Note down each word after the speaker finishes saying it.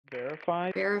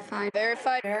Verified. Verified.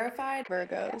 Verified. Verified.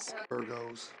 Virgos.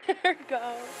 Virgos.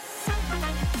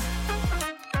 Virgos.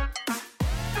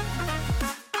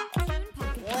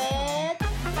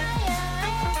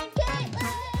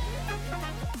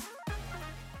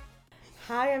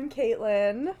 Hi, I'm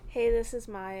Caitlin, Hey, this is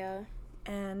Maya.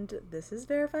 and this is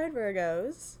Verified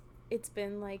Virgos. It's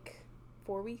been like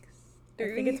 4 weeks. I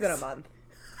think it's been a month.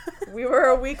 We were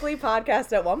a weekly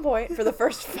podcast at one point for the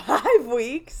first 5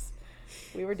 weeks.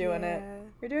 We were doing it. Yeah.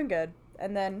 We're doing good.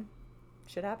 And then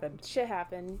shit happened. Shit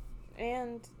happened.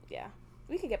 And yeah,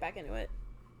 we could get back into it.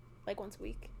 Like once a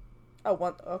week.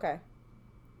 Oh, okay.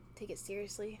 Take it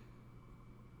seriously.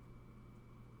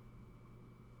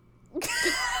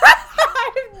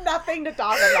 I have nothing to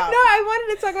talk about. No, I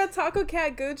wanted to talk about Taco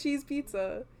Cat Goat Cheese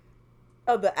Pizza.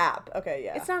 Oh, the app. Okay,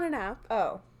 yeah. It's not an app.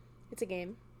 Oh, It's a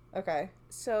game. okay.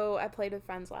 So I played with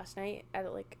friends last night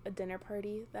at like a dinner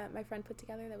party that my friend put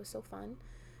together. That was so fun.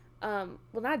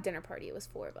 Well, not a dinner party. It was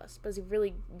 4 of us, but it was a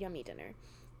really yummy dinner.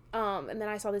 And then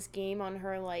I saw this game on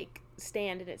her like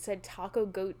stand, and it said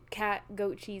Taco Cat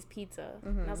Goat Cheese Pizza,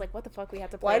 and I was like, "What the fuck? We have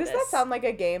to play Why this." does that sound like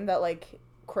a game that like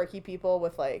quirky people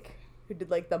with like who did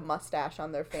like the mustache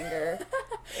on their finger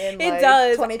in It like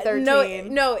does.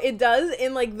 2013? No, it does.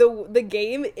 In like the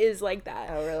game is like that.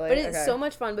 Oh, really? But it's Okay. so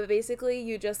much fun. But basically,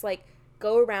 you just like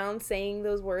go around saying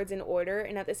those words in order,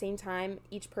 and at the same time,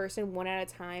 each person one at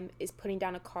a time is putting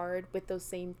down a card with those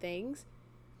same things.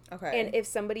 Okay. And if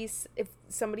somebody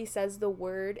says the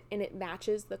word and it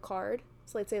matches the card,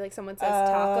 so let's say like someone says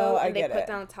taco I and they get put it.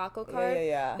 down a taco card,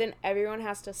 yeah. then everyone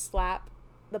has to slap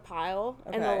the pile,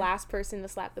 and the Okay. last person to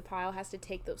slap the pile has to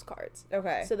take those cards.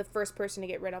 Okay. So the first person to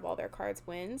get rid of all their cards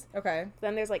wins. Okay.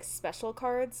 Then there's like special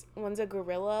cards. One's a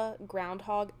gorilla,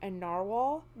 groundhog, and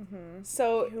narwhal. Mm-hmm.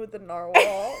 So Who with the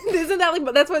narwhal? isn't that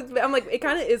like? That's what I'm like. It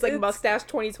kind of is like It's- Mustache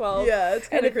 2012. Yeah, it's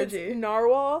kind And of if it's cringy.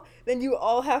 narwhal, then you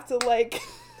all have to like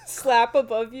slap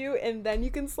above you, and then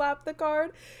you can slap the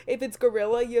card. If it's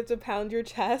gorilla, you have to pound your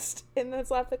chest and then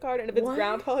slap the card. And if it's What?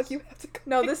 groundhog, you have to.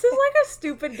 No, this is like a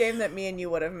stupid game that me and you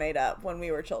would have made up when we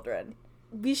were children.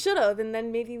 We should have, and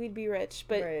then maybe we'd be rich.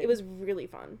 But Right. it was really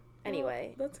fun.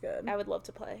 Anyway, Well, that's good. I would love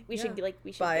to play. We should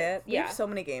we should Buy get- it. We Yeah, have so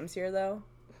many games here, though.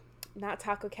 not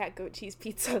Taco Cat Goat Cheese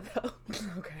Pizza though.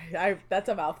 Okay, that's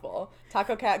a mouthful.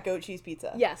 Taco Cat Goat Cheese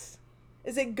Pizza. Yes.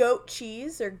 Is it goat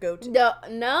cheese or goat?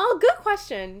 No. Good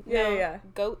question. Yeah, No. yeah.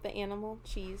 Goat, the animal,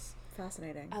 cheese.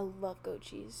 Fascinating. I love goat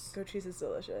cheese. Goat cheese is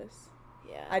delicious.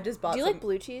 Yeah. I just bought Do you some- like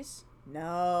blue cheese?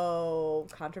 No,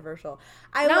 controversial.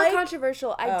 Not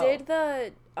controversial. I Oh. did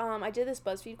I did this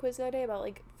BuzzFeed quiz the other day about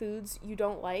like foods you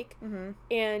don't like,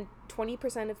 and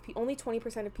 20% of only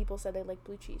 20% of people said they like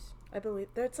blue cheese. I believe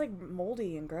that's like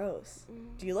moldy and gross.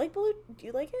 Do you like blue? Do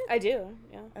you like it? I do.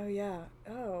 Yeah. Oh yeah.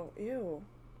 Oh ew.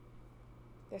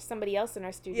 There's somebody else in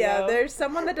our studio. Yeah, there's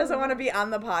someone that doesn't want to be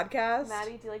on the podcast.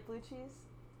 Maddie, do you like blue cheese?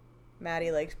 Maddie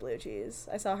likes blue cheese.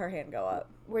 I saw her hand go up.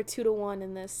 We're 2-1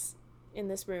 in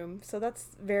this room. So that's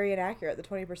very inaccurate, the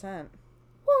 20%.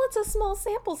 Well, it's a small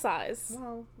sample size.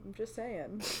 Well, I'm just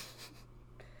saying.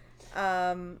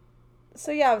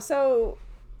 So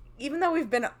even though we've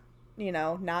been,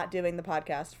 not doing the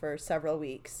podcast for several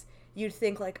weeks, you'd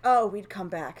think like, oh, we'd come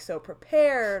back so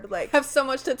prepared, like Have so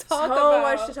much to talk about. so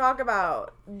much to talk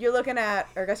about. You're looking at,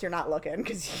 or I guess you're not looking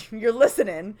because you're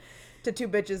listening to two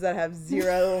bitches that have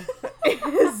zero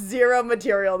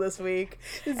material this week.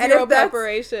 Zero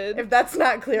preparation. If that's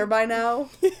not clear by now,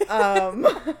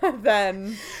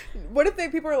 then What if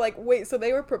people are like, wait, so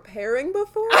they were preparing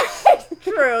before?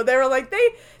 true. They were like they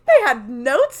had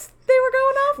notes they were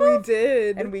going off of.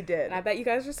 did. And we did. And I bet you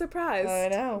guys are surprised. I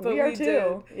know. But we are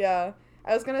too. did. Yeah.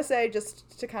 I was gonna say,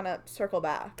 just to kind of circle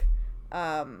back,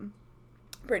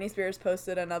 Britney Spears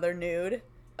posted another nude.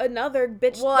 Another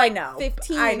bitch, Well, like I know.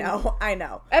 15. I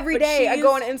know. Every But day I she's-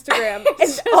 go on Instagram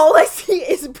and all I see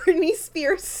is Britney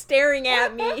Spears staring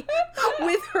at me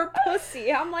with her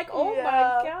pussy. I'm like, oh Yeah.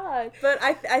 my god. But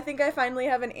I think I finally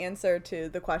have an answer to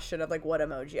the question of like what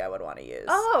emoji I would want to use.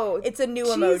 Oh, It's a new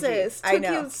Jesus. emoji. I Took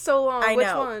know. you so long. I Which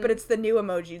know. one? But it's the new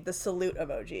emoji, the salute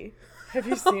emoji. Have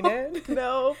you seen it?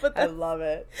 no, but I that's love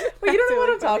it. Wait, you don't know what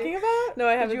I'm talking about? No,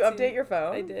 I haven't. Did you update seen- your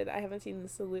phone? I did. I haven't seen the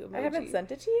salute emoji. I haven't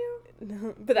sent it to you.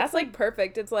 No, but that's like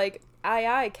perfect. It's like,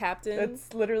 aye, Captain.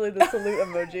 It's literally the salute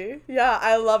emoji. Yeah,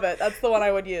 I love it. That's the one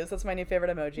I would use. That's my new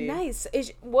favorite emoji. nice.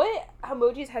 What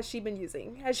emojis has she been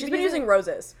using? Has she She's been using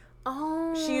roses.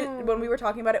 Oh. When we were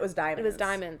talking about it, was diamonds. It was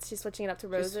diamonds. She's switching it up to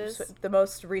roses. The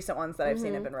most recent ones that I've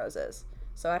seen have been roses.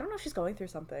 So I don't know if she's going through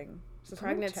something. So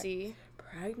Pregnancy.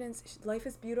 Pregnancy. Life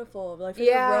is beautiful. Life is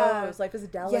Yeah. a rose. Life is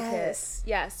delicate.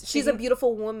 Yes. She's a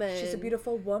beautiful woman. She's a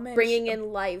beautiful woman. Bringing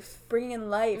in life. Bringing in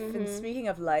life. And speaking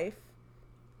of life,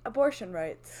 abortion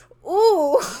rights.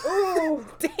 Ooh. Ooh.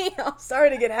 Damn. Sorry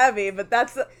to get heavy, but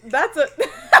that's a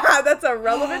that's a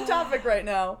relevant topic right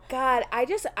now. God,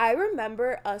 I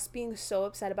remember us being so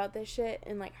upset about this shit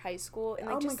in like high school, and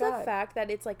like Oh just my the God. fact that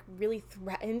it's like really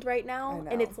threatened right now, I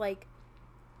know. and it's like,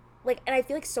 and I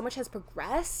feel like so much has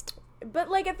progressed. But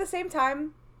like at the same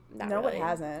time, Not no, really. it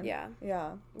hasn't. Yeah.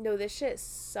 Yeah. No, this shit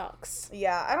sucks.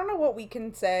 Yeah. I don't know what we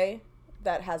can say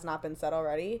that has not been said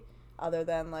already, other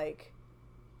than like,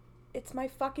 it's my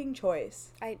fucking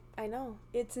choice. I know.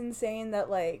 It's insane that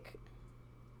like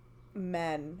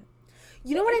men.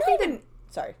 You know what I think? Even,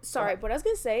 sorry. Sorry, what I was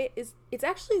gonna say is it's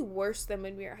actually worse than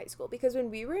when we were in high school, because when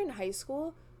we were in high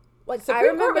school, like I Supreme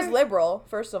remember Court was liberal,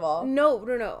 first of all.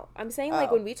 No. I'm saying like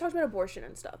Oh. when we talked about abortion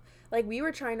and stuff, like we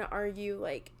were trying to argue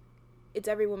like it's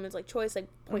every woman's like choice, like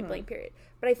point blank period.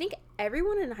 But I think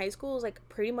everyone in high school is like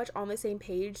pretty much on the same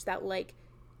page that like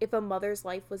if a mother's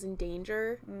life was in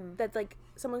danger, that like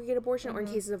someone could get abortion, or in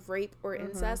cases of rape or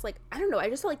incest. Like I don't know, I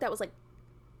just felt like that was like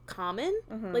common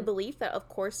like belief that of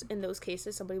course in those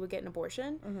cases somebody would get an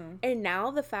abortion. And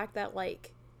now the fact that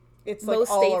like It's like most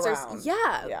all states around.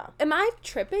 are Yeah. Am I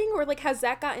tripping, or like has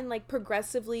that gotten like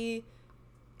progressively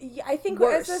Yeah, I think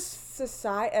worse? as a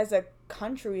society, as a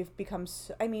country, we've become.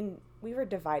 I mean, we were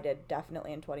divided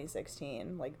definitely in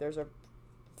 2016. Like, there's a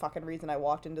fucking reason I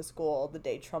walked into school the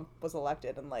day Trump was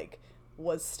elected and like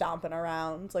was stomping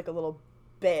around like a little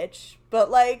bitch. But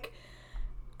like,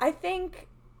 I think.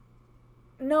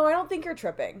 No, I don't think you're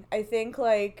tripping. I think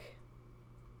like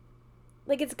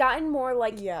it's gotten more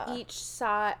like Yeah. each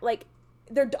side like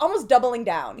they're almost doubling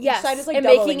down. yes, Each side is like and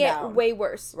doubling making down. it way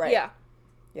worse. Right. Yeah.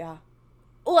 Yeah.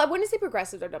 Well, I wouldn't say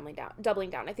progressives are doubling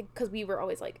down. I think because we were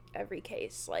always like every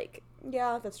case like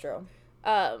Yeah, that's true.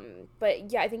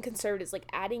 but yeah, I think conservatives like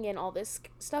adding in all this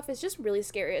stuff is just really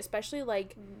scary, especially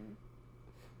like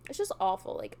it's just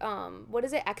awful. Like what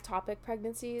is it, ectopic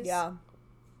pregnancies? Yeah.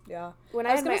 Yeah. When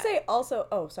I was had gonna my- say also.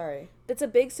 Oh, sorry. that's a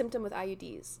big symptom with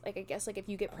IUDs. Like I guess like if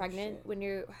you get pregnant shit. when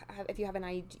if you have an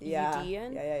IUD Yeah.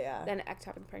 in, Yeah. then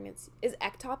ectopic pregnancy is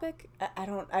ectopic.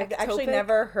 I've actually Ectopic?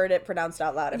 never heard it pronounced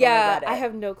out loud. I've only Yeah, read it. I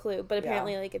have no clue, but Yeah.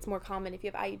 apparently like it's more common if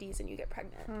you have IUDs and you get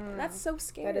pregnant. And that's so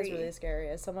scary. That is really scary.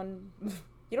 As someone,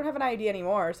 you don't have an ID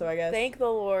anymore, so I guess. Thank the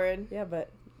Lord. Yeah,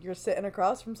 but you're sitting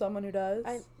across from someone who does.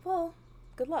 Well,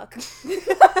 good luck.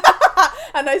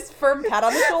 A nice firm pat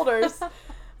on the shoulders.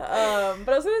 But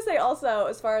I was gonna say also,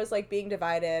 as far as like being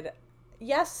divided,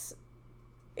 yes,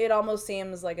 it almost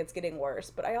seems like it's getting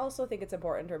worse. But I also think it's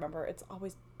important to remember it's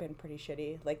always been pretty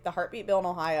shitty. Like the heartbeat bill in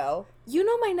Ohio. You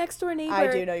know my next door neighbor.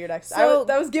 I do know your next. So-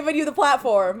 I was giving you the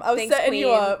platform. I was Thanks, setting you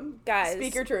Queen. up. Guys.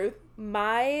 Speak your truth.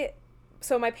 My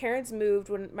parents moved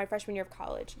when my freshman year of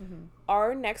college.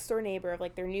 Our next door neighbor of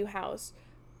like their new house,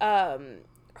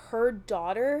 her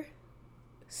daughter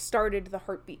started the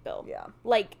heartbeat bill. Yeah.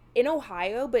 Like in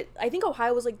Ohio, but I think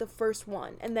Ohio was like the first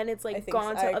one, and then it's I like think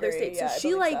gone so. to I other agree. states. Yeah, So I she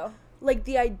believe like so. like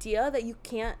the idea that you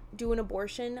can't do an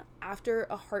abortion after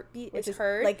a heartbeat Which is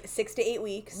heard like 6 to 8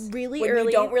 weeks. really when early.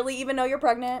 you don't really even know you're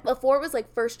pregnant. Before it was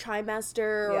like first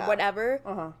trimester or Yeah. whatever.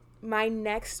 Uh-huh. My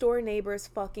next door neighbor's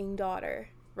fucking daughter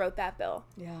wrote that bill.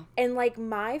 Yeah. And like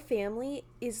my family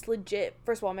is legit.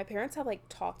 First of all, my parents have like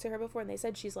talked to her before, and they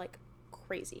said she's like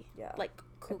crazy. Yeah. Like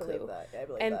I believe cuckoo. that. I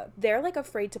believe And that. they're like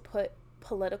afraid to put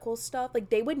political stuff. Like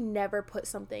they would never put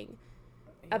something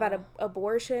about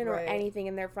abortion or Right. anything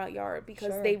in their front yard because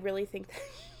Sure. they really think that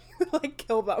you would, like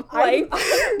kill them. I'm-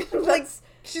 Like, like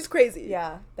she's crazy.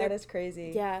 Yeah, that is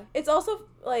crazy. Yeah. It's also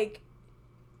like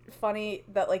funny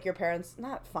that like your parents,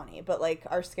 not funny, but like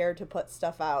are scared to put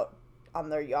stuff out on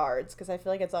their yards, because I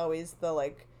feel like it's always the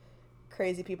like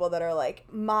crazy people that are like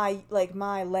my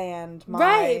land, my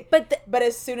Right. but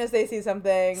as soon as they see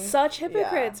something, Such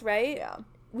hypocrites, right? yeah.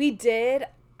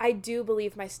 I do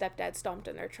believe my stepdad stomped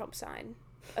in their Trump sign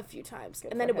a few times.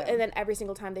 Good And then for him. and then every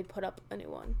single time they'd put up a new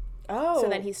one. Oh, So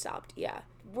then he stopped. Yeah.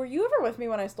 were you ever with me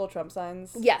when I stole Trump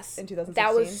signs? Yes. In 2016?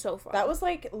 That was so fun. That was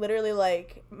like literally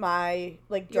like my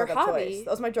like Your drug of hobby. choice.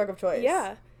 That was my drug of choice.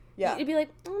 Yeah. Yeah. You'd be like,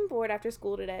 I'm bored after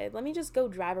school today. Let me just go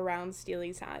drive around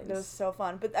stealing signs. It was so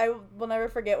fun. But I will never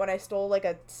forget when I stole like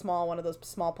a one of those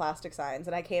small plastic signs,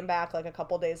 and I came back like a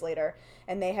couple days later,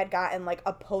 and they had gotten like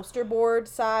a poster board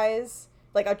size,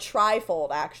 like a trifold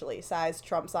actually size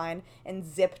Trump sign, and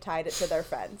zip tied it to their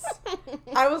fence.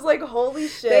 I was like, holy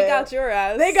shit. They got your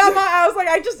ass. They got my I was like,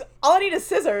 all I need is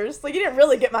scissors. Like, you didn't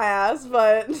really get my ass,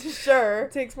 but sure.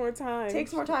 It takes more time.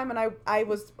 Takes more time, and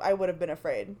I would have been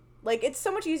afraid. Like, it's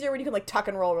so much easier when you can, like, tuck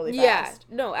and roll really Yeah. fast.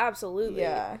 No, absolutely.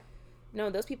 Yeah. No,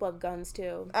 those people have guns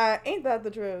too. Ain't that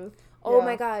the truth? Oh Yeah.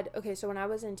 my God. Okay, so when I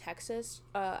was in Texas,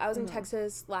 I was in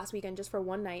Texas last weekend just for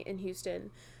one night in Houston,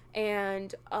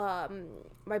 and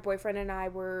my boyfriend and I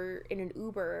were in an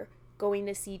Uber going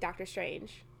to see Doctor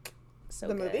Strange. So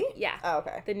The good. movie? Yeah. Oh,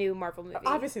 okay. The new Marvel movie.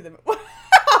 Obviously the movie.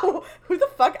 Who the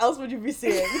fuck else would you be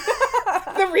seeing?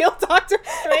 The real Doctor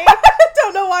Strange. I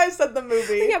don't know why I said the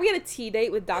movie. Yeah, we had a tea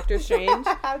date with Doctor Strange.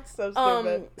 That's so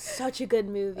stupid. Such a good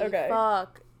movie. Okay.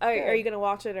 Fuck. Are Good. you gonna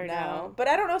watch it or no? But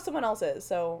I don't know if someone else is,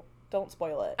 so don't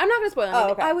spoil it. I'm not gonna spoil anything.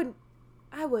 Oh, okay.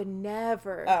 I would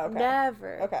never. Oh, okay.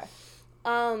 Never. Okay.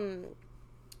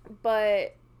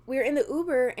 But we were in the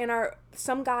Uber and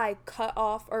some guy cut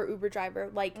off our Uber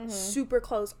driver, like super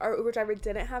close. Our Uber driver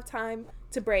didn't have time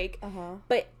to brake,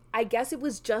 but I guess it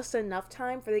was just enough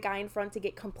time for the guy in front to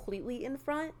get completely in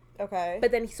front. Okay.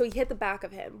 But then so he hit the back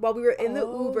of him while we were in the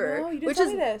Uber. No, you didn't tell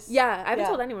me this. Yeah, I haven't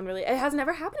told anyone really. It has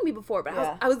never happened to me before, but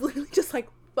I was literally just like,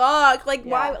 fuck, like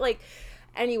why, like.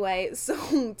 Anyway,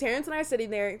 so Terrence and I are sitting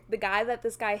there. The guy that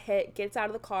this guy hit gets out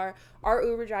of the car. Our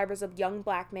Uber driver's a young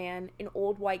black man. An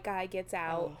old white guy gets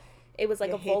out. It was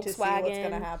like a hate Volkswagen. to see what's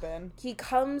gonna happen. He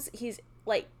comes. He's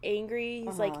like angry.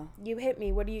 He's like, "You hit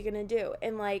me. What are you gonna do?"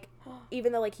 And like,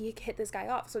 even though like he hit this guy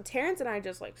off, so Terrence and I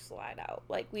just like slide out.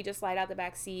 Like we just slide out the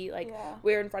back seat. Like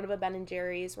we're in front of a Ben and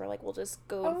Jerry's. We're like, we'll just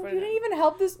go. Oh, you didn't even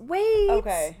help this. Wait.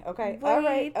 Okay. All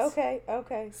right.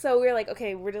 Okay. So we were like,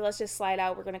 okay, let's just slide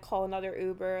out. We're gonna call another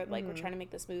Uber. Like we're trying to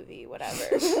make this movie,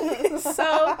 whatever.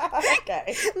 So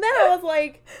okay. Then I was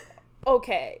like,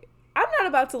 okay, I'm not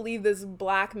about to leave this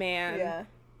black man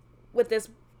with this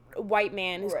white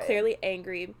man who's clearly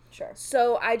angry. Sure.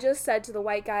 So I just said to the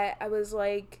white guy, I was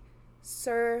like,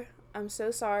 "Sir, I'm so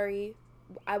sorry.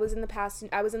 I was in the back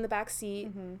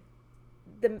seat.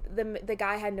 The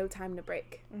guy had no time to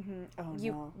brake. Oh,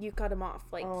 You cut him off.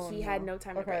 Like he had no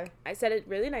time to Okay. brake." I said it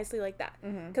really nicely like that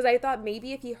because I thought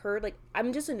maybe if he heard, like,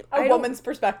 I'm just a woman's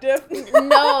perspective.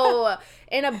 No,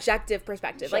 an objective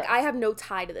perspective. Sure. Like I have no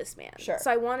tie to this man. Sure.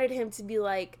 So I wanted him to be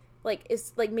like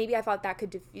it's like maybe I thought that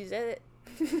could diffuse it.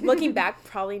 Looking back,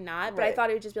 probably not. But I thought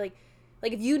it would just be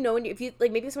like if you know, if you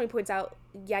like, maybe somebody points out,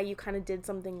 yeah, you kind of did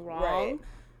something wrong. Right.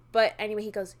 But anyway,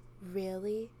 he goes,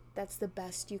 "Really? That's the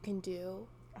best you can do?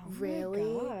 Oh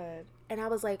really?" My God. And I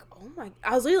was like,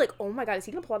 I was literally like, oh my God, is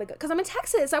he gonna pull out a gun? Because I'm in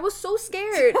Texas. I was so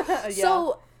scared.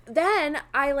 So then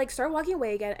I like start walking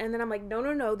away again, and then I'm like,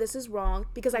 no, this is wrong,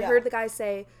 because I heard the guy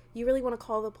say, "You really want to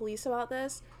call the police about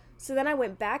this?" So then I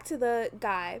went back to the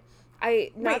guy.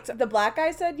 The black guy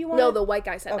said you wanted? No, the white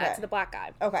guy said that to the black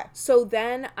guy. Okay. So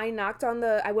then I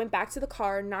went back to the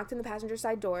car, knocked on the passenger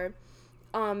side door.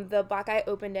 The black guy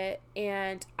opened it,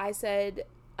 and I said,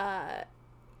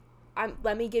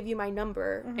 let me give you my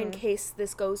number in case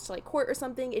this goes to like court or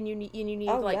something, and you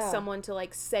need someone to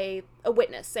like say, a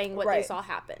witness saying what they saw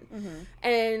happen.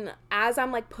 And as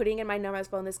I'm like putting in my number on his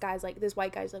phone, this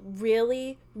white guy's like,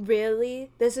 really,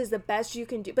 this is the best you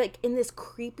can do, but like in this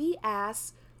creepy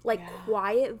ass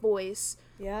quiet voice.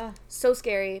 Yeah. So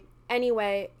scary.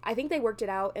 Anyway, I think they worked it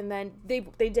out, and then they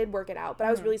did work it out, but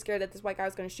I was really scared that this white guy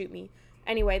was going to shoot me.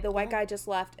 Anyway, the white guy just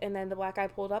left, and then the black guy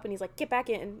pulled up, and he's like, "Get back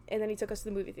in," and then he took us to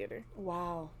the movie theater.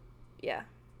 Wow. Yeah.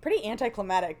 Pretty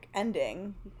anticlimactic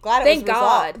ending. Glad it was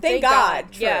resolved. Thank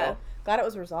God. True. Yeah. Glad it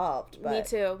was resolved. But... Me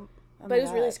too. But it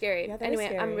was really scary. Yeah, anyway,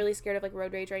 scary. I'm really scared of like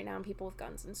road rage right now and people with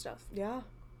guns and stuff. Yeah.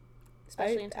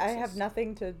 Especially in Texas. I have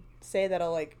nothing to say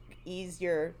that'll like ease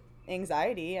your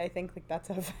anxiety. I think like that's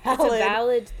a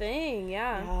valid thing.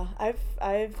 Yeah. Yeah.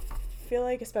 I feel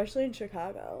like, especially in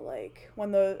Chicago, like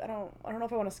when I don't know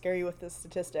if I want to scare you with this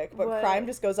statistic, but crime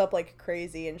just goes up like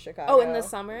crazy in Chicago. Oh, in the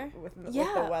summer? With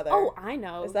the weather. Oh, I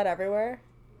know. Is that everywhere?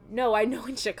 No, I know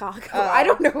in Chicago. I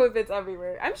don't know if it's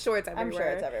everywhere. I'm sure it's everywhere. I'm sure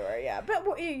it's everywhere, yeah.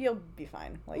 But you'll be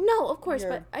fine. Like, no, of course,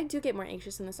 but I do get more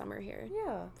anxious in the summer here.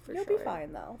 Yeah, you'll be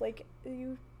fine though. Like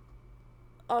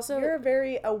Also, you're a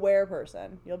very aware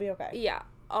person. You'll be okay. Yeah.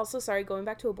 Also, sorry, going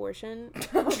back to abortion.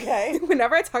 Okay.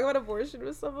 Whenever I talk about abortion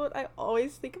with someone, I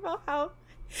always think about how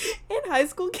in high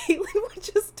school, Caitlin would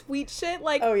just tweet shit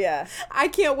like, "Oh yeah, I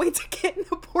can't wait to get an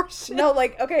abortion." No,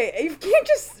 like, okay, you can't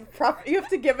just you have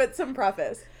to give it some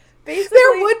preface. Basically,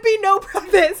 there would be no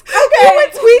preface. Okay. You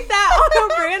would tweet that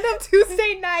on a random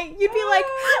Tuesday night. You'd be like,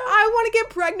 "I want to get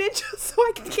pregnant just so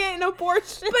I can get an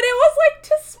abortion." But it was like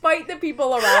to spite the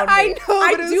people around me. I know,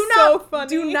 but it was so funny.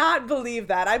 Do not believe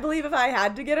that. I believe if I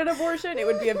had to get an abortion, it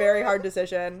would be a very hard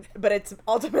decision, but it's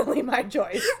ultimately my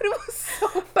choice. But it was so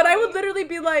funny. But I would literally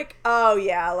be like, "Oh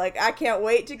yeah, like I can't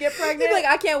wait to get pregnant. You'd be like,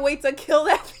 I can't wait to kill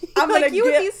that baby." I'm like, you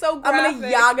would be so graphic. I'm gonna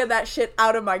yaga that shit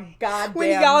out of my goddamn. When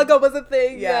yaga was a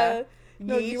thing, yeah.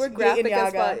 No, Yeet, you were Yeet, graphic and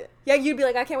as Yaga. fuck. Yeah, you'd be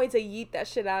like, I can't wait to yeet that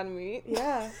shit out of me.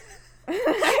 Yeah. And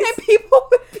people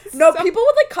would be No, so- people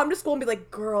would like come to school and be like,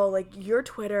 "Girl, like your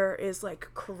Twitter is like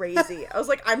crazy." I was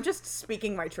like, "I'm just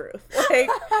speaking my truth. Like,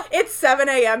 it's 7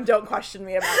 a.m. Don't question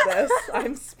me about this.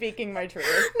 I'm speaking my truth."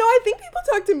 No, I think people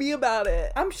talked to me about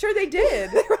it. I'm sure they did.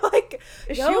 They were like,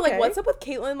 Is yo, she like, okay? what's up with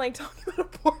Caitlyn, like, talking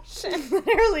about abortion?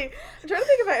 Literally, I'm trying to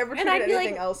think if I ever tweeted And I'd be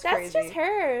anything like, else that's crazy. just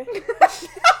her.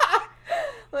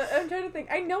 I'm trying to think.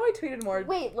 I know I tweeted more.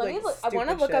 Wait, let like, me look. I want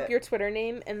to stupid look up shit. your Twitter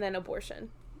name and then abortion.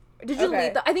 Did you Okay.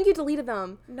 delete them? I think you deleted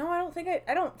them. No, I don't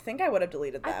think I would have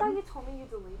deleted them. I thought you told me you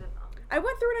deleted them. I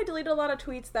went through and I deleted a lot of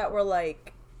tweets that were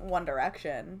like One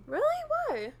Direction. Really?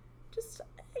 Why? Just,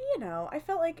 I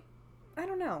felt like, I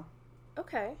don't know.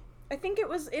 Okay. I think it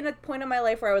was in a point in my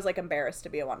life where I was like embarrassed to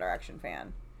be a One Direction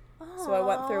fan. So I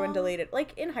went through and deleted,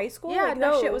 like in high school, Yeah, like that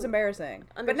no. shit was embarrassing.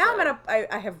 But now Understood.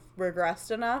 I have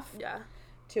regressed enough Yeah.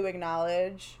 to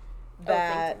acknowledge Oh,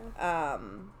 that thank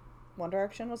One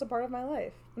Direction was a part of my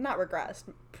life. Not regressed,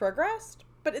 progressed,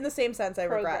 but in the same sense I regressed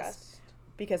Progressed.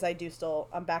 because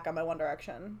I'm back on my One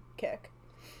Direction kick.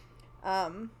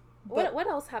 What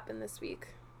else happened this week?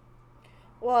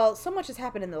 Well, so much has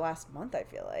happened in the last month, I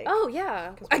feel like. Oh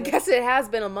yeah. 'Cause I we- guess it has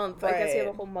been a month. I guess you have a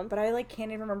Right. whole month. But I like can't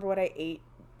even remember what I ate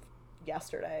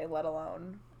yesterday, let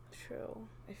alone. True.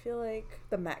 I feel like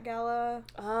the Met Gala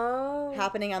Oh.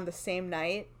 happening on the same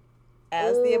night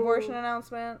as the abortion Ooh.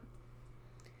 announcement.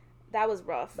 That was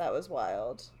rough. That was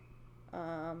wild.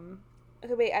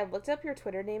 Okay, wait. I looked up your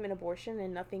Twitter name and abortion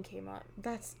and nothing came up.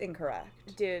 That's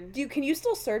incorrect. Dude. Can you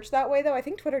still search that way though? I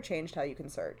think Twitter changed how you can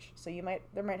search. So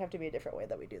there might have to be a different way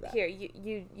that we do that. Here,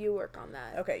 you work on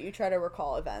that. Okay, you try to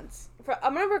recall events.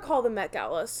 I'm gonna recall the Met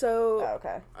Gala. So, Oh,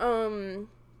 okay.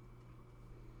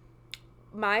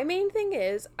 my main thing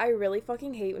is I really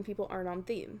fucking hate when people aren't on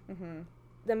theme.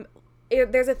 Mm-hmm.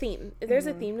 There's a theme. If there's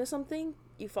a Mhm. theme to something,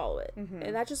 you follow it, Mhm.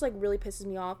 and that just like really pisses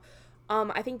me off.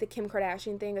 I think the Kim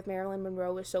Kardashian thing with Marilyn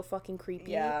Monroe was so fucking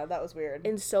creepy. Yeah, that was weird.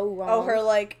 And so wrong. Oh, her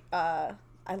like, I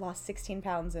lost 16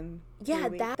 pounds in 3 Yeah,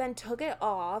 weeks. that then took it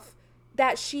off.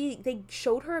 That they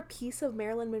showed her a piece of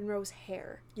Marilyn Monroe's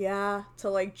hair. Yeah, to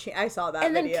like, I saw that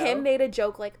And then video. Kim made a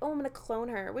joke like, oh, I'm gonna clone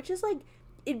her, which is like,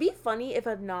 it'd be funny if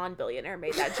a non-billionaire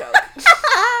made that joke.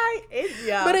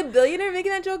 Yeah. But a billionaire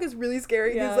making that joke is really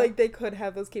scary because Yeah. like they could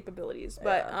have those capabilities.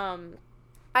 But Yeah.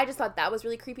 I just thought that was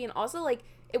really creepy, and also like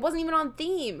it wasn't even on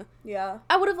theme. Yeah.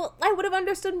 I would have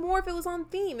understood more if it was on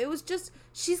theme. It was just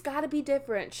she's got to be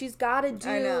different. She's got to do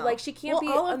I know. like she can't Well, be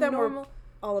all of a them were- normal.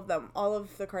 All of them. All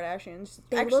of the Kardashians.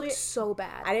 They Actually, looked so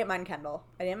bad. I didn't mind Kendall.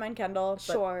 But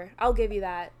Sure, I'll give you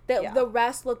that. Yeah. The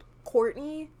rest looked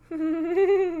Courtney. Yeah,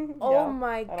 Oh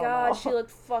my I don't god, know. she looked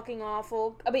fucking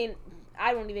awful. I mean,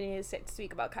 I don't even need to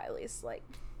speak about Kylie's like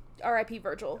R.I.P.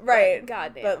 Virgil. Right.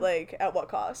 Goddamn. But like, at what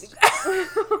cost?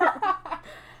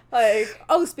 Like,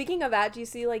 Oh, speaking of that, do you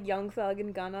see like Young Thug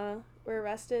and Gunna were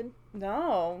arrested?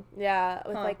 no. Yeah,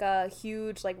 with Huh. like a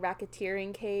huge like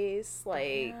racketeering case,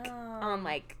 like Damn.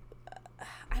 like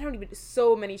I don't even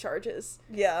so many charges.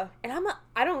 Yeah. And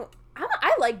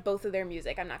I like both of their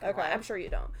music. I'm not gonna Okay. lie. I'm sure you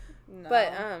don't. No.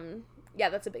 But yeah,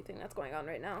 that's a big thing that's going on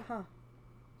right now.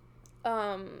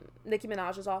 Huh. Nicki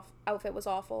Minaj's outfit was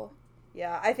awful.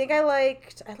 Yeah, I think I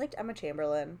liked Emma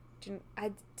Chamberlain.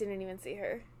 I didn't even see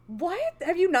her. What?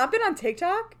 Have you not been on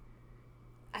TikTok?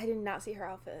 I did not see her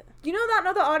outfit. You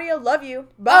know the audio. Love you.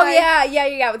 Bye. Oh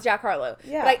yeah, with Jack Harlow.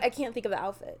 Yeah. But I can't think of the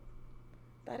outfit.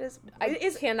 That is. I It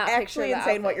is cannot picture actually the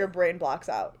insane what outfit. your brain blocks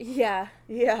out. Yeah,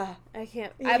 Yeah. I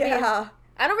can't. Yeah. I mean,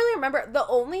 I don't really remember the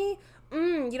only.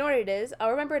 You know what it is?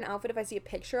 I'll remember an outfit if I see a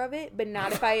picture of it, but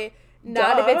not if I.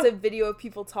 Not if it's a video of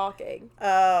people talking.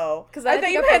 Oh. 'Cause I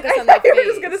think I meant- focus on thought the you were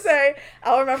just face. gonna say,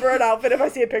 I'll remember an outfit if I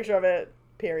see a picture of it.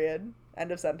 Period.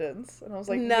 End of sentence. And I was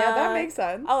like, yeah, that Nah. makes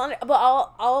sense.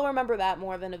 I'll remember that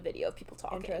more than a video of people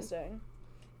talking. Interesting.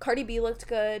 Cardi B looked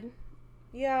good.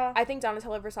 Yeah. I think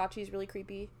Donatella Versace is really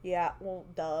creepy. Yeah. Well,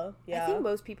 duh. Yeah. I think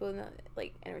most people in the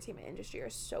like entertainment industry are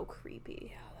so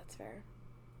creepy. Yeah, that's fair.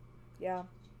 Yeah.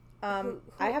 Who-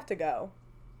 I have to go.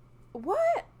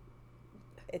 What?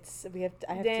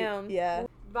 I have Damn. to. Yeah.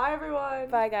 Bye, everyone.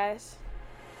 Bye, guys.